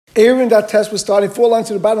Aaron, that test was starting 4 lines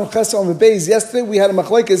to the bottom of Chesed on the base. Yesterday we had a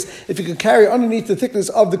machlekes if you could carry underneath the thickness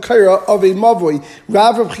of the kaira of a mavoi.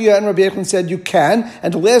 Rav Chia and Rabbi Yechon said you can,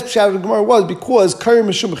 and the last shot of the Gemara was because kaira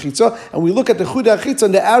mishum chitza, and we look at the chuda chitza,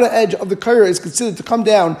 and the outer edge of the kaira is considered to come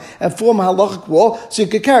down and form a halachic wall, so you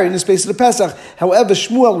could carry in the space of the Pesach. However,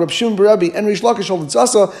 Shmuel, Rab Shimon bar Rabbi, and Rish Lakish hold it's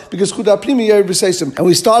asa because chuda primi yer v'seisim. And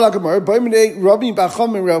we start our Gemara by Rabbi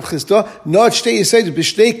Bacham and Rav Chisda not shtei yisayid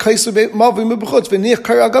b'shtei kaisa mavoi mebechutz v'nich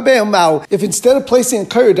kaira gabeim mao. If instead of placing a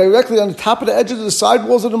kaira directly on the top of the edge of the side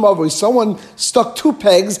walls of the mavoi, someone stuck 2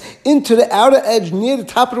 pegs into the outer edge near the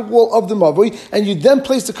top of the wall of the mavoi, and you then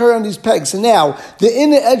place the kaira on these pegs. So now the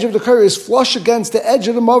inner edge of the kaira is flush against the edge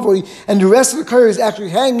of the mavoi, and the rest of the kaira is actually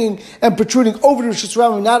hanging and protruding over the Rishus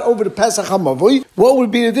Rambam, not over the Pesach HaMavoi. What would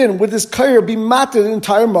be the din? Would this kaira be matter the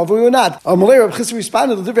entire mavoi or not? Amalei Rab Chisda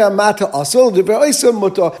responded,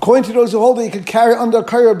 according to those who hold that you can carry under a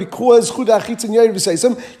kaira because chuda chitz and yair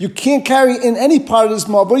v'seisim, you can't carry in any part of this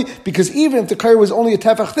mavoi, because even if the kaira was only a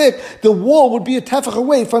tefach thick, the wall would be a tefach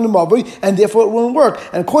away from the mavoi, and therefore it wouldn't work.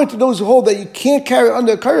 And according to those who hold that you can't carry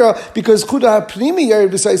under a kaira because chuda primi yair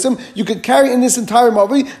v'seisim, you could carry in this entire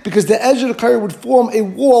mavoi because the edge of the kaira would form a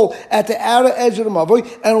wall at the outer edge of the mavoi,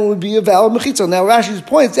 and it would be a valid mechitza. Now Rashi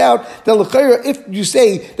points out that the kaira, if you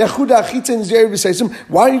say that chuda chitza is yair v'seisim,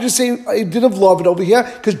 why don't you just say a din of lavud over here?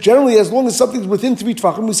 Because generally, as long as something's within 3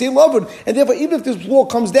 tvachim, we say lavud, and therefore even if this wall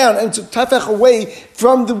comes down and it's a tefach away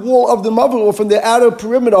from the wall of the mavoi or from the outer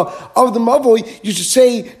perimeter of the mavoi, you should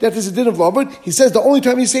say that there's a din of lavud. He says the only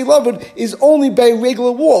time you say lavud is only by a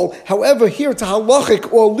regular wall. However, here it's a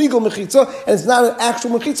halachic or legal mechitza, and it's not an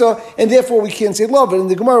actual mechitza, and therefore we can't say lavud. And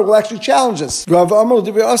the Gemara will actually challenge us. Rav Amar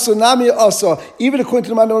Divrei Asa Nami Asa. Even according to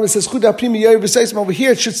the Mandaron, it says chuda primi yair v'seisim over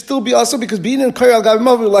here, it should still be asa because being in kaira al gabi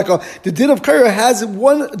mavoi, like the din of kaira has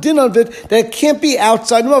one din of it that it can't be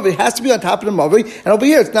outside the mavoi. It has to be on top of the mavoi, and over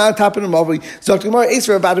here it's not on top of the mavoi. So the Gemara asks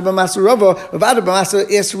Rav Ada b'Masa Rava. Rav Ada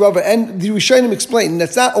b'Masa asks Rava, and the Rishonim explain, and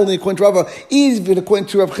that's not only according to Rava, even according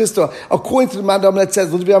to Rav Chisda, according to the Mandaron that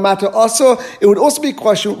says asa, it would also be a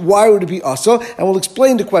question, why would it be asa? And we'll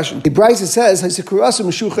explain the question. The Brisa says,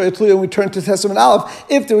 and we turn to Testament Aleph,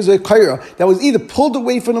 if there was a kaira that was either pulled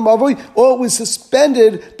away from the mavoi or it was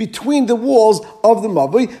suspended between the walls of the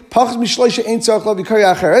mavoi,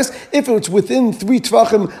 if it's within 3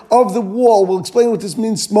 tvachim of the wall, we'll explain what this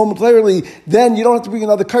means momentarily, then you don't have to bring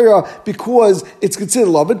another kaira because it's considered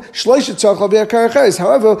lavud.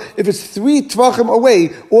 However, if it's 3 tvachim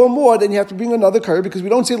away or more, then you have to bring another kaira because we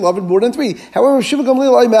don't say lavud more than 3. However,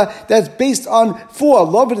 that's based on 4.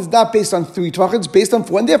 Lavud is not based on 3 tvachim, it's based on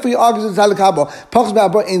 4, and therefore he argues it's halakaba.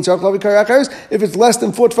 If it's less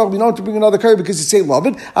than 4 tvachim, you don't have to bring another kaira because you say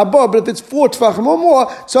lavud. But if it's 4 tvachim or more,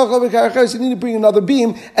 you need to bring another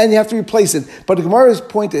beam and you have to replace it. But the Gemara's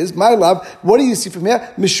point is, my love, what do you see from here?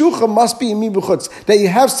 Meshucha must be mi b'chutz, that you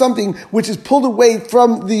have something which is pulled away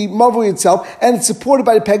from the mavoi itself and it's supported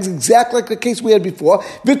by the pegs, exactly like the case we had before.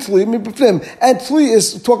 And Tzli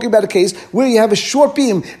is talking about a case where you have a short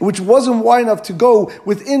beam which wasn't wide enough to go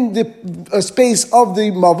within the space of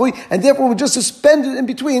the mavoi, and therefore we just suspended in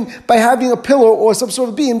between by having a pillar or some sort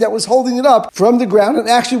of beam that was holding it up from the ground and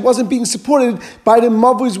actually wasn't being supported by the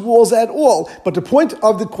mavoi's walls at all. But the point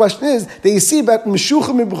of the question is that you see about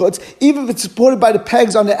meshucha mibchutz, even if it's supported by the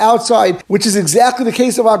pegs on the outside, which is exactly the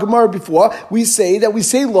case of our Gemara before, we say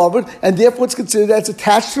lavud, and therefore it's considered that it's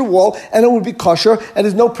attached to the wall and it would be kosher, and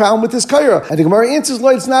there's no problem with this kaira. And the Gemara answers,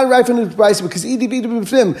 Lord, it's not right from the Brisa because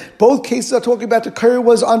both cases are talking about the kaira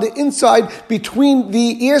was on the inside between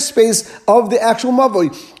the airspace of the actual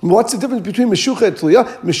mavoi. What's the difference between meshucha and tliya?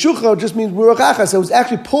 Meshucha just means murachachas. It was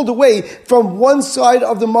actually pulled away from one side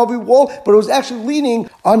of the mavoi wall, but it was actually leaning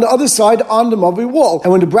on the other side on the mavoi wall.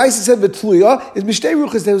 And when the Brisa said v'tliya, is mishtei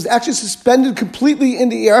ruchas, that it was actually suspended completely in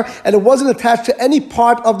the air and it wasn't attached to any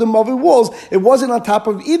part of the mavoi walls. It wasn't on top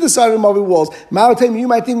of either side of the mavoi walls. Ma'atem, you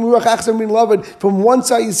might think murachachas are being lavud. From one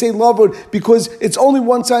side you say lavud because it's only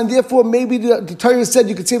one side, and therefore maybe the Torah said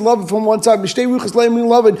you could say lavud from one side. Mishtei ruchas le'emin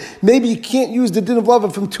lavud. Maybe you can't use the din of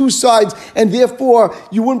lavud from 2 sides, and therefore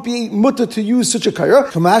you wouldn't be mutter to use such a kaira.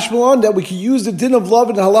 Kamash Malon, that we can use the din of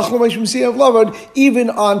lavud, the halach l'mashim of lavud, even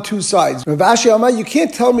on 2 sides. Rav Ashi Amar, you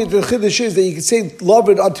can't tell me the chiddush is that you can say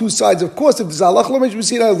lavud on 2 sides. Of course, if there's halach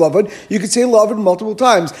l'mashim of lavud, you can say lavud multiple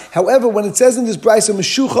times. However, when it says in this brisa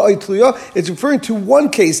meshucha oitliya, it's referring to one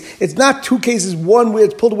case. It's not 2 cases, one where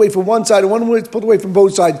it's pulled away from one side and one where it's pulled away from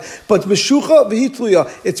both sides. But meshucha v'hitliya,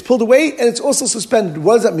 it's pulled away and it's also suspended.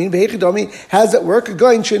 What does that mean? V'hechidami, how does that work?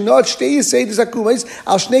 Going shenot shtei yisei dezakumes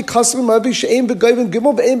al shnei kasrim mavi she'em begoyim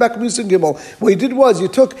gimel ve'em bakmusin gimel. What you did was you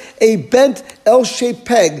took a bent L-shaped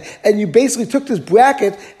peg and you basically took this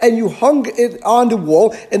bracket and you hung it on the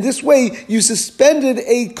wall, and this way you suspended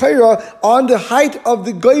a kaira on the height of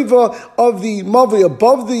the gaiva of the mavli,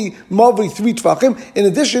 above the mavli 3 tvachim. In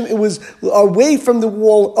addition, it was away from the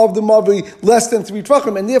wall of the mavli less than 3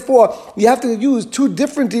 tvachim, and therefore you have to use two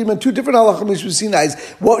different halachim sinais.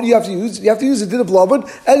 What you have to use? You have to use a din of lavud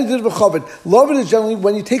and a din of chavod. Lavud is generally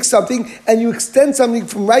when you take something and you extend something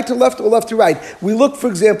from right to left or left to right. We look, for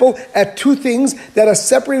example, at two things that are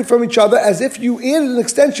separated from each other as if you added an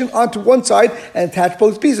extension onto one side and attached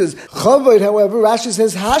both pieces. Chavod, however, Rashi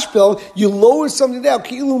says hashpel, you lower something down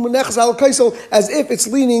as if it's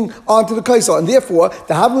leaning onto the kaisel, and therefore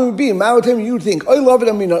the havim would be in Ma'atim. You would think, I love it,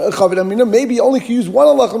 chavod amina. Maybe you only can use one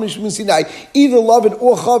halacha mishum sinai, either love it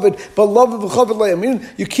or chavod, but love it v'chavod layamin.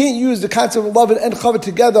 You can't use the concept of love it and chavod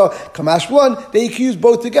together. Kamash one, they can use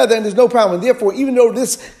both together, and there's no problem. And therefore, even though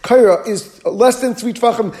this kaira is less than 3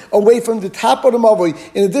 tvachim away from the top of the mavoi,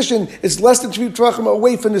 in addition, it's less than 3 tvachim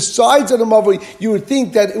away from the sides of the mavoi, you would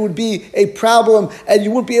think that it would be a problem, and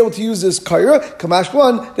you wouldn't be able to use this kaira. Kamash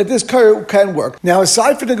one, that this kaira can work. Now,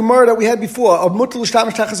 aside from the Gemara that we had before of mutal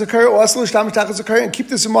l'shtamish tachas kaira or asal l'shtamish tachas kaira, and keep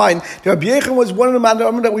this in mind, the Rabbi Yechon was one of the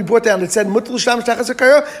mandarim that we brought down that said mutal l'shtamish tachas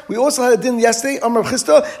kaira. We also had a din yesterday. Amar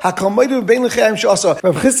Chisda hakal meidu bein l'chayim she'asa.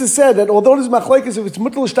 Rav Chisda said that although there's machlokes if it's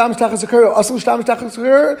mutal l'shtamish tachas kaira or asal l'shtamish tachas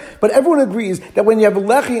kaira, but everyone agrees that when you have a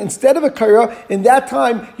lechi instead of a kaira, in that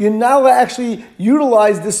time you're not allowed to actually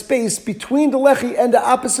utilize the space between the lechi and the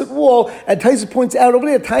opposite wall. And Taisa points out over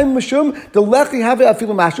there, time mashum, the lechi have it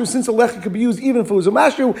afilu mashu, since the lechi could be used even if it was a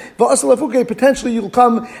mashu, potentially you'll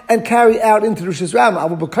come and carry out into the Rosh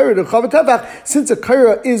Hashanah. Since a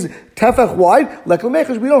kaira is tefach wide, like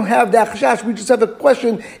l'mechash, we don't have that chashash. We just have a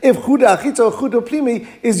question if chuda achitza or chuda plimi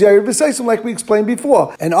is yair b'seisim, like we explained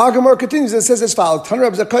before. And our Gemara continues and says as follows: Tan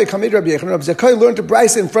Rab Zakai kamed Rabbi Yechon. Rab Zakai learned to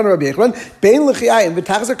brisa in front of Rabbi Yechon. Bein lechiyayim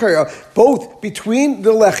v'tach zakaya, both between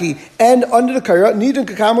the lechi and under the kaira. Nidin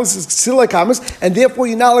kakamas is still like kamas, and therefore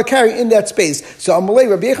you're not allowed to carry in that space. So Amalei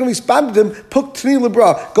Rabbi Yechon responded to him, "Puk tni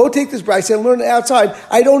lebra, go take this brisa and learn it outside.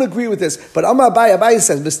 I don't agree with this." But Amar Abai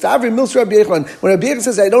says, "V'stavri milsa Rabbi Yechon." When Rabbi Yechon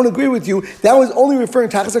says, "I don't agree with you," that was only referring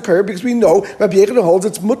to tachas hakara because we know Rabbi Yechon holds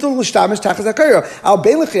it's mutal l'shtamish tachas hakara. Al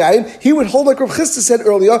bein l'chayim, he would hold like Rav Chisda said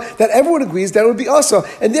earlier that everyone agrees that it would be asa,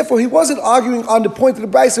 and therefore he wasn't arguing on the point of the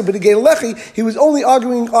brisa but the gay lechi. He was only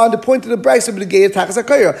arguing on the point of the brisa but the gay tachas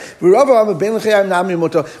hakara.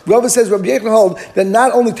 Rava says Rabbi Yechon hold that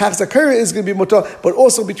not only tachas hakara is going to be mutar, but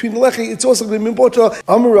also between the lechi it's also going to be mutar.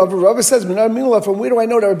 Amar Rava says from where do I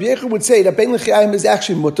know that Rabbi Yechon would say that bein l'chayim is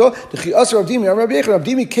actually mutar? The chiyasar of Dimi, Rabbi Yechon.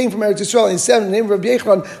 Rabbi Dimi came from Eretz Yisrael and said in the name of Rabbi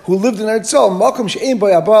Yechon who lived in Eretz Yisrael, Malkum she'ein bo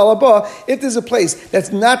yaba alaba. If there's a place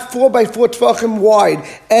that's not 4 by 4 tvachim wide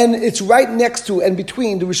and it's right next to and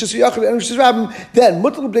between the Rosh Hashanah and Rosh Hashanah, then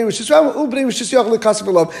mutar b'nei Rosh Hashanah u'b'nei Rosh Hashanah l'kasav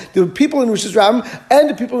v'lov. The people in Rosh Hashanah and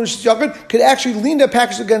the people in Rosh Hashanah could actually lean their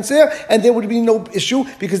package against there, and there would be no issue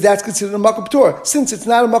because that's considered a makom Torah. Since it's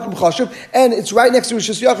not a makom chashuv and it's right next to Rosh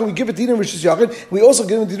Hashanah, we give it to the Rosh Hashanah. We also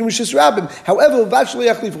give it to the Rosh Hashanah.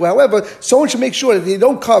 However, someone should make sure that they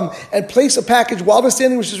don't come and place a package while they're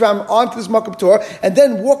standing Rosh Hashanah onto this makom Torah and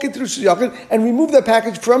then walk into Rosh Hashanah and remove that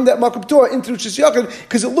package from that makom Torah into Rosh Hashanah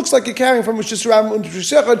because it looks like you're carrying from Rosh Hashanah into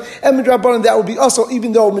Rosh Hashanah, and midrabanan that would be also,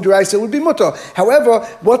 even though midraisa would be mutar. However,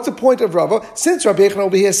 what's the point of Rava? Since Rabbi Yechon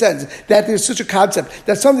over here says that there's such a concept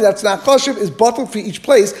that something that's not chashuv is bottled for each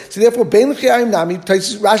place, so therefore bein l'chayim nami,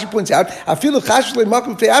 Rashi points out, afilu chashuv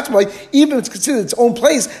le'makom te'atzmai, even if it's considered its own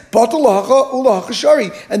place, bottle lahacha ulahacha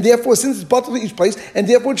shari, and therefore since it's bottled for each place, and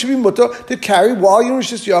therefore it should be mutar to carry while you're in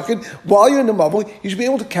Rosh Hashanah, while you're in the Mavli, you should be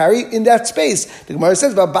able to carry in that space. The Gemara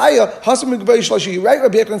says, "V'abaya hasam megavay shloshi." You're right,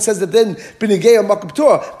 Rabbi Yechon says that then b'negei makom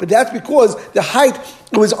Torah, but that's because the height.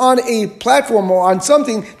 It was on a platform or on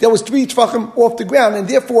something that was 3 tvachim off the ground, and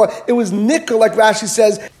therefore it was nikkel, like Rashi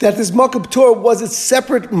says, that this makom Torah was a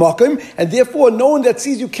separate makom, and therefore no one that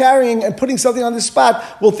sees you carrying and putting something on the spot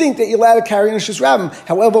will think that you're allowed to carry in a Rosh Hashanah.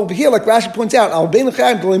 However, over here, like Rashi points out, and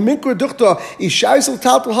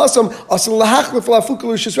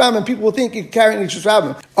people will think you can carry in a Rosh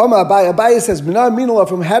Hashanah. Abaye says,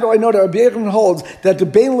 from how do I know that Rabbi Yechon holds that the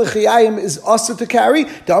bein l'chayim is also to carry?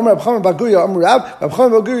 The Amar Rab Chaim bar Guya, Amar Rab Chaim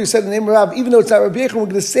said the name of Rav, even though it's not Rabbi Yechon, we're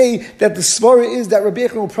going to say that the svara is that Rabbi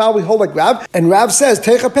Yechon will probably hold like Rav. And Rav says,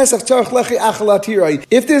 Teicha Pesach tzarich lechi achalatiroi.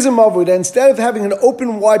 If there's a mavud, that instead of having an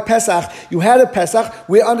open wide Pesach, you had a Pesach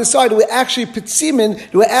where on the side there were actually pitzimin,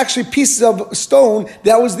 there were actually pieces of stone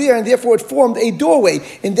that was there, and therefore it formed a doorway.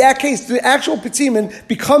 In that case, the actual pitzimin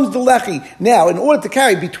becomes the lechi. Now, in order to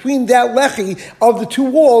carry between that lechi of the two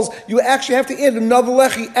walls, you actually have to add another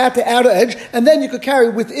lechi at the outer edge, and then you could carry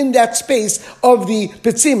within that space of the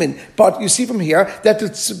Petzimin. But you see from here that the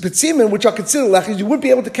Petzimin, which are considered lechis, you wouldn't be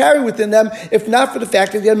able to carry within them if not for the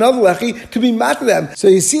fact that you had another lechi to be mat to them. So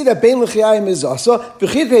you see that bein lechiyayim is also.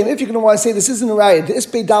 If you're going to want to say this isn't a riot, the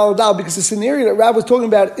isbei dal dal, because the scenario that Rav was talking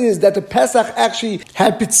about is that the Pesach actually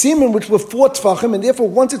had Petzimin, which were 4 tefachim, and therefore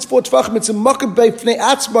once it's 4 tefachim, it's a makab b'fnei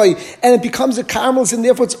atzmai, and it becomes a caramelis, and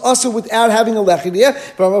therefore it's also without having a lechi there.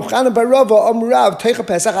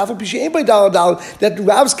 That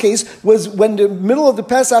Rav's case was when the middle of the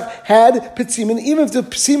Pesach had Petzimin, even if the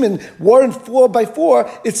Petzimin weren't 4 by 4,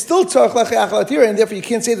 it's still tzarich lechi achal atira, and therefore you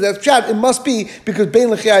can't say that that's pshat. It must be because bein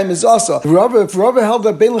lechiyayim is also. If Rav held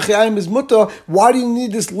that bein lechiyayim is mutter, why do you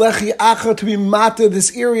need this lechi achal to be mata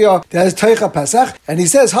this area that has teicha Pesach? And he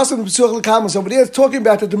says hasan b'suach lekamos over there. It's talking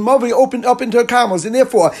about that the mavi opened up into a kamos, and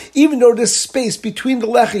therefore even though this space between the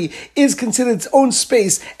lechi is considered its own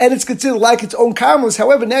space and it's considered like its own kamos,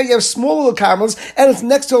 however now you have small little kamos and it's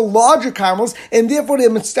next to a larger kamos, and therefore they're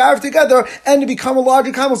mitzvah together and they become a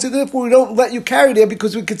larger kamos, and therefore we don't let you carry there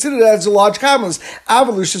because we consider that as a large kamos.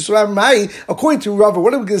 According to Rava,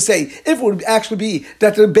 what are we going to say? If it would actually be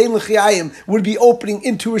that the bein lechiyayim would be opening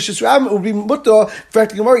into Rosh Hashanah, it would be mutter. It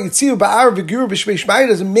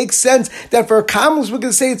doesn't make sense that for a kamos we're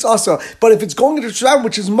going to say it's also. But if it's going into Rosh Hashanah,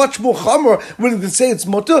 which is much more chamor, we're going to say it's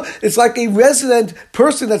mutter. It's like a resident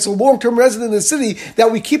person that's a long-term resident in the city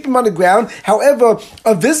that we keep him on the ground. However,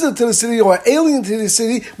 a visitor to the city or an alien to the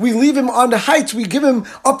city, we leave him on the heights. We give him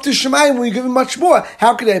up to Shemayim. We give him much more.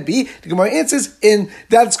 How could that be? The Gemara answers,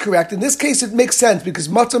 that's correct. In this case, it makes sense because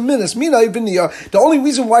matzah minas mina iviniyah. The only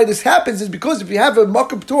reason why this happens is because if you have a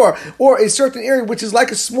makab tor or a certain area which is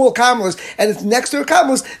like a small kamalis and it's next to a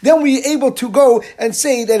kamalis, then we're able to go and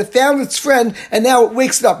say that it found its friend and now it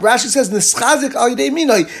wakes it up. Rashi says nischazik al yidei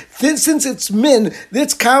minay. Since it's min,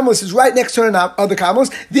 this kamalis is right next to other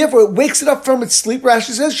kamalis, therefore it wakes it up from its sleep.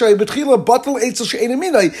 Rashi says shoy betchila batal eitzel she'ein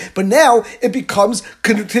minay. But now it becomes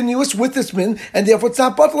continuous with this min, and therefore it's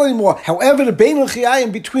not batal anymore. However, the bein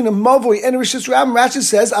l'chiyayim between a mavoi and a Rosh Hashanah, Rashi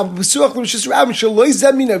says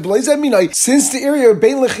since the area of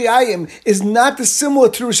bein l'chiyayim is not similar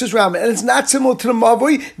to Rosh Hashanah and it's not similar to the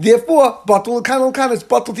mavoi, therefore batal l'kan it's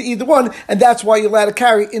batal to either one, and that's why you're allowed to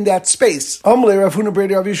carry in that space. And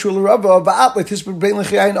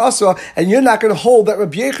you're not going to hold that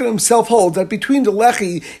Rabbi Yechon himself holds that between the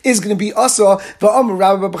lechi is going to be asa.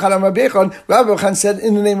 Rabbi Yechon said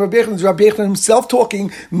in the name of Rabbi Yechon, is Rabbi Yechon himself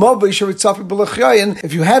talking.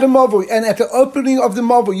 If you had a mavoi and at the opening of the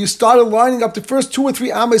mavoi you started lining up the first 2 or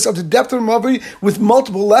 3 amas of the depth of the mavoi with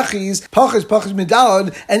multiple lechis, pachas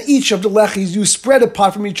midalad, and each of the lechis you spread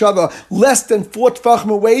apart from each other less than 4 tefachim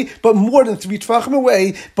away, but more than 3 tefachim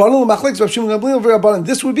away. This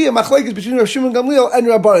would be a machlekes between Rav Shimon Gamliel and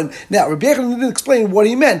Rabbanan. Now, Rabbi Yechon didn't explain what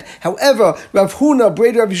he meant. However, Rav Huna,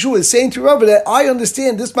 Breder Rav Yeshua, is saying to Rabbi that I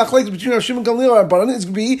understand this machlekes between Rav Shimon Gamliel and Rabbanan is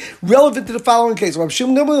going to be relevant to the following case. Rav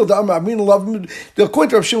Shimon Gamliel, according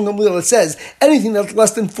to Rav Shimon Gamliel, it says anything that's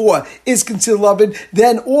less than 4 is considered loved.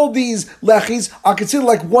 Then all these lechis are considered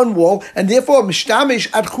like one wall, and therefore mishtamish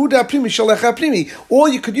ad chuda primi shalecha primi. All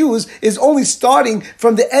you could use is only starting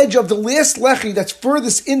from the edge of the last lechi that's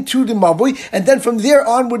furthest into the mavoi, and then from there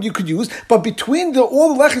onward you could use. But between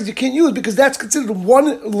all the lechis you can't use because that's considered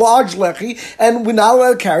one large lechi, and we're not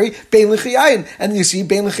allowed to carry bein l'chiyayin. And you see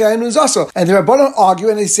bein l'chiyayin is also. And the Rabbanan argue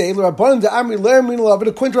and they say the Rabbanan the Amri le'er min loved,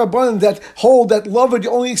 according to Rabbanan that hold that loved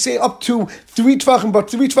you only say up to 3 tefachim, but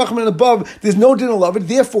 3 tefachim and above there's no din of loved.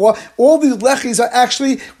 Therefore, all these lechis are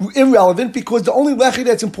actually irrelevant because the only lechi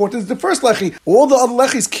that's important is the first lechi. All the other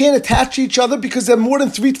lechis can't attach to each other because they're more than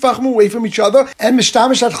 3 tefachim away from each other. And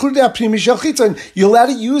mishtamish ad chudei aprimi shel chitzon, you're allowed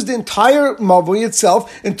to use the entire mavoi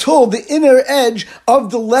itself until the inner edge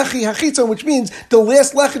of the lechi hachitzon, which means the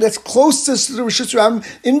last lechi that's closest to the Rosh Hashanah.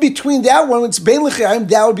 In between that one, it's bein l'chiyayim,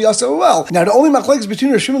 that would be also well. Now, the only machlekes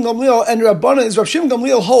between Rav Shimon Gamliel and Rabbanan is Rav Shimon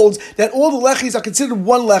Gamliel holds that all the lechis are considered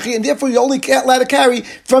one lechi, and therefore you only can't allowed to carry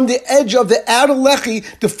from the edge of the outer lechi,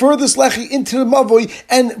 the furthest lechi, into the mavoi,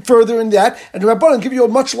 and further in that. And the Rabbanan give you a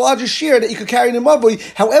much larger share that you could carry in the mavoi.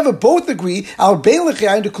 However, both agree al bein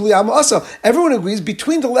l'chiyayim to kuliyam asa. Everyone agrees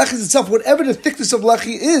between the lechis itself, whatever the thickness of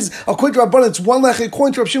lechi is, according to Rabbanan, it's one lechi.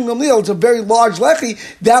 According to Rav Shimon Gamliel, it's a very large lechi.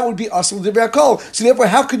 That would be asal divrei kol. So therefore,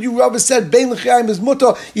 how could you Rava said bein l'chiyayim is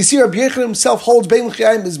mutter? You see, Rabbi Yechon himself holds bein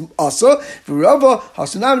l'chiyayim is asa. Rava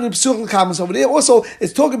hasanam b'such l'kamas over there. Also,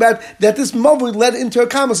 it's talking about that this mavoi led into a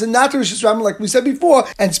kamas and not to Rosh Hashanah, like we said before,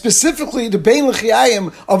 and specifically the bein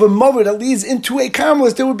l'chiyayim of a mavoi that leads into a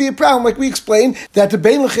kamas. There would be a problem, like we explained, that the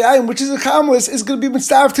bein l'chiyayim, which is a kamas, is going to be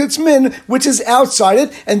mitzvah to its min, which is outside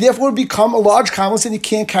it, and therefore would become a large kamas, and you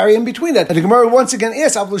can't carry in between that. And the Gemara once again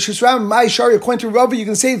asks, my shari, according to Rava, you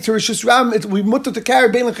can say to Rosh Rishis Ram, we mutter to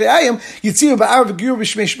carry Bein L'Chayim, Yitzir Ba'ar V'Gir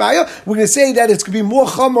B'Shmei Shmaya. We're going to say that it's going to be more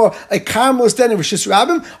chamor a caramelist than a Rishis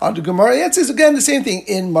Rabbim. The Gemara answers again the same thing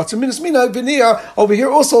in Matzah Minas Mina V'Nir. Over here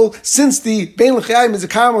also, since the Bein L'Chayim is a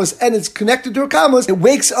caramelist and it's connected to a caramelist, it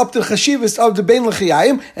wakes up the chashivas of the Bein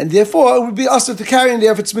L'Chayim, and therefore it would be usher to carry in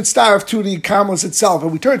there if it's mitzdaref to the caramelist itself.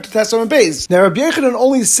 And we turn to Testament Beis. Now Rabbi Yochanan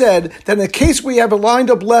only said that in the case where you have a lined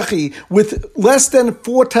up lechi with less than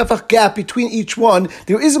 4 tefach gap between each one,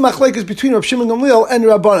 there is a machlekes between Rav Shimon Gamliel and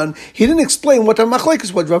Rabbanan. He didn't explain what the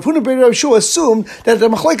machlekes was. Rav Huna ben Rav Shua assumed that the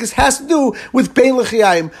machlekes has to do with Bein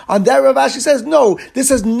L'Chayim. On that, Rav Ashi says, no, this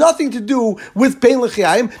has nothing to do with Bein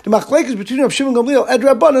L'Chayim. The machlekes between Rav Shimon Gamliel and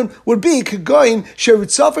Rabbanan would be Kegoin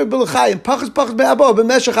Sheritzafer B'Lechayim Pachas Be'abo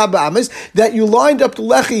B'Meshach HaBa'amis, that you lined up the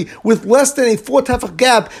lechi with less than a 4 tefach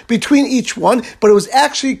gap between each one, but it was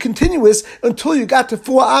actually continuous until you got to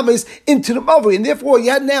 4 ames into the mavui, and therefore you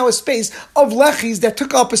had now a space of lechis that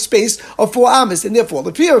took up a space of 4 ames, and therefore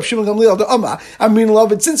the fear of Shimon Gamliel the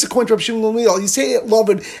Lavid, since according to Rav Shimon Gamliel, you say it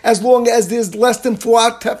Lavid as long as there's less than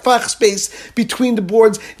 4 tefach space between the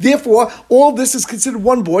boards. Therefore, all this is considered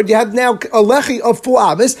one board. You have now a lechi of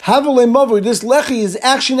 4 ames. Havale mavui. This lechi is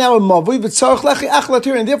actually now a mavui, but tzarich lechi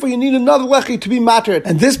achlatir, and therefore you need another lechi to be mattered.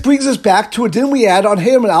 And this brings us back to a din we had on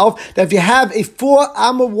Hayam and Alf, that if you have a 4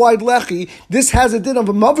 amma wide lechi, this has a din of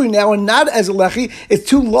a mavui now and not as a lechi. It's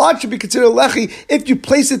too large to be considered a lechi if you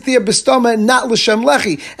place it there b'stama and not l'shem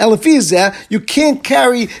lechi. And lefizeh, you can't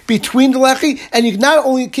carry between the lechi, and you not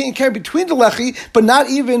only can't carry between the lechi, but not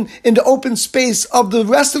even in the open space of the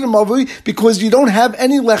rest of the mavui, because you don't have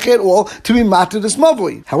any lechi at all to be matter this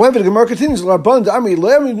mavui. However, the Gemara continues, according to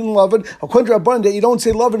Rabban, that you don't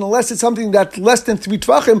say lovin unless it's something that's less than 3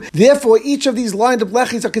 tvachim. Therefore, each of these lined up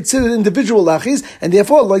lechis are considered individual lechis, and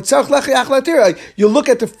therefore, you look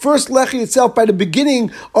at the first lechi itself by the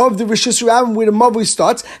beginning of the Rishis Rabbim where the mavui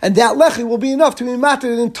starts, and that lechi will be enough to be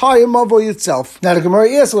matter the entire mavui itself. Now the Gemara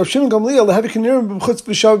asks,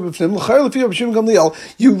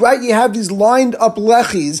 you write, you have these lined up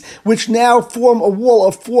lechis which now form a wall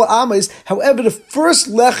of 4 amas. However, the first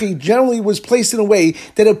lechi generally was placed in a way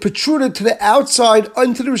that it protruded to the outside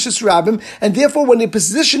into the Rishis Rabbim, and therefore when they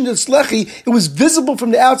positioned this lechi, it was visible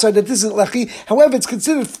from the outside that this is lechi. However, it's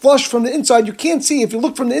considered flush from the inside. You can't see. If you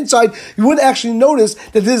look from the inside, you wouldn't actually notice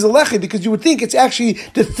that there's a lechi, because you would think it's actually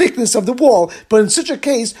the thickness of the wall. But in such a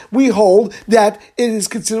case, we hold that it is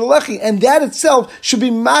considered lechi, and that itself should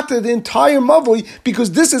be matter the entire mavui,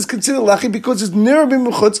 because this is considered lechi because it's nirabim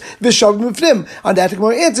mechutz v'shavim mifnim. On that, the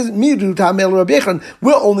Gemara answers,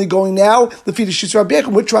 we're only going now the Fida Shis Rabbi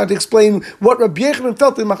Yochanan. We're trying to explain what Rabbi Yochanan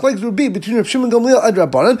felt the machlekes would be between Rav Shimon Gamliel and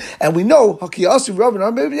Rabbanan, and we know Hakiyasu Rabban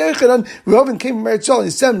Rabbi Yochanan. Rabban came from Eretz Yisrael and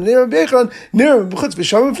he said, Rabbi Yochanan, nirabim mechutz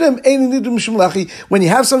v'shavim mifnim, ein nidu mishum lechi. When you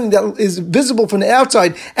have something that is visible from the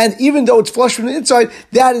outside, and even though it's flush from the inside,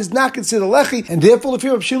 that is not considered lechi, and therefore the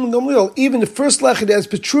fear of Shimon Gamliel, even the first lechi that is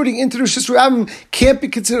protruding into the Rishis Rabbim can't be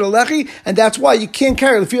considered a lechi, and that's why you can't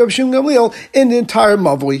carry the fear of Shimon Gamliel in the entire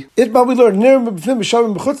mavui. We learned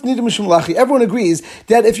everyone agrees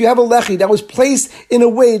that if you have a lechi that was placed in a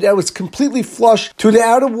way that was completely flush to the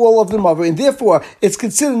outer wall of the mavui, and therefore it's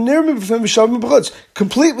considered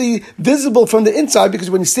completely visible from the inside, because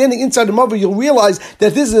when you're standing inside the mavui, you'll realize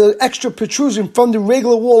that this is an extra protrusion from the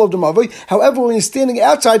regular wall of the mavui. However, when you're standing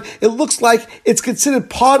outside, it looks like it's considered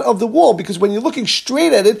part of the wall, because when you're looking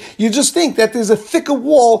straight at it, you just think that there's a thicker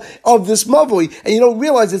wall of this mavui, and you don't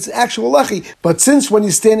realize it's actual lechi. But since when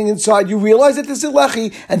you're standing inside, you realize that this is a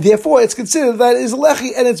lechi, and therefore it's considered that it is a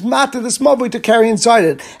lechi, and it's matter this mavui to carry inside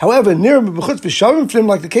it. However,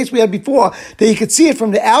 like the case we had before, that you could see it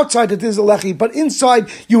from the outside that there's a lechi, but inside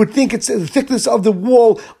you would think it's the thickness of the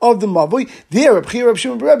wall of the mavui. There,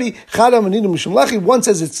 one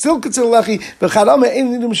says it's still considered lechi, but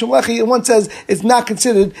and one says it's not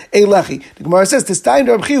considered a lechi. The Gemara says,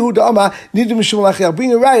 I'll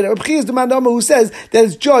bring a right. Reb Chia is the man who says that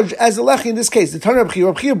it's judged as a lechi in this case. The Tanna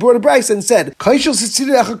Reb Chia brought a brayse and said,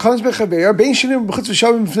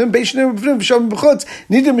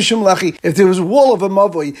 if there was a wall of a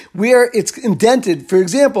mavui where it's indented, for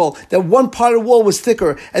example, that one part of the wall was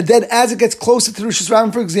thicker, and then as it gets closer to the Rishis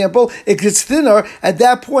Rabbim, for example, it gets thinner, at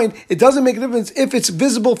that point, it doesn't make a difference if it's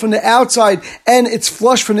visible from the outside and it's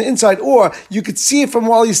flush from the inside, or you could see it from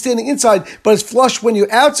while you're standing inside, but it's flush when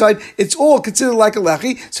you're outside. It's all considered like a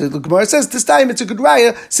lechi. So the Gemara says, this time it's a good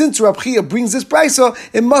raya. Since Reb Chia brings this brayso,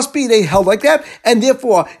 it must be they held like that, and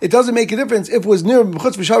therefore it doesn't make a difference if it was near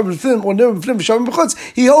b'chutz v'shavim b'fnim or near b'fnim v'shavim b'chutz.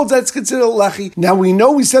 He holds that it's considered a lechi. Now we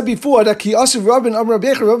know we said before that ki asav Rabban Amar Rabbi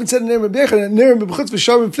Yochanan. Rabban said in Rabbi Yochanan near b'chutz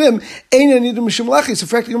v'shavim b'fnim ein nidu mishum lechi. So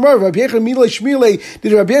frankly, Rabbi Yochanan milei shmilei,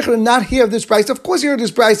 did Rabbi Yochanan not hear this brayso? Of Of course he heard this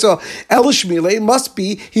brisa. El Shmile, it must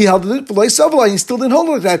be he held it for Loi Savla, and he still didn't hold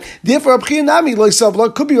it like that. Therefore, Reb Chia Nami Loi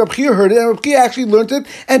Savla, could be Reb Chia heard it, and Reb Chia actually learned it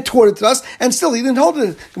and taught it to us, and still he didn't hold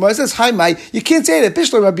it. Gemara says, "Hi, Mai, you can't say that.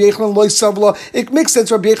 Bishla Rabbi Yochanan Loi Savla. It makes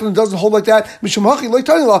sense. Rabbi Yochanan doesn't hold like that. Mishum Hachi Loi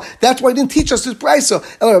Tanila. That's why he didn't teach us this brisa.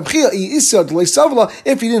 El Reb Chia Isa Loi Savla.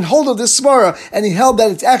 If he didn't hold of this svara and he held that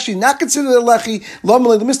it's actually not considered a lechi,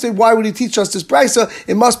 Lamalei the mistake. Why would he teach us this brisa?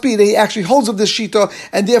 It must be that he actually holds of this shita,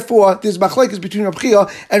 and therefore there's machlekes between Reb Chia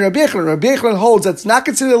and Rabbi Yochanan. Rabbi Yochanan holds that it's not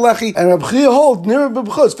considered a lechi, and Reb Chia holds near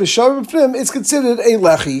b'chutz for shavim it's considered a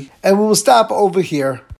lechi. And we will stop over here.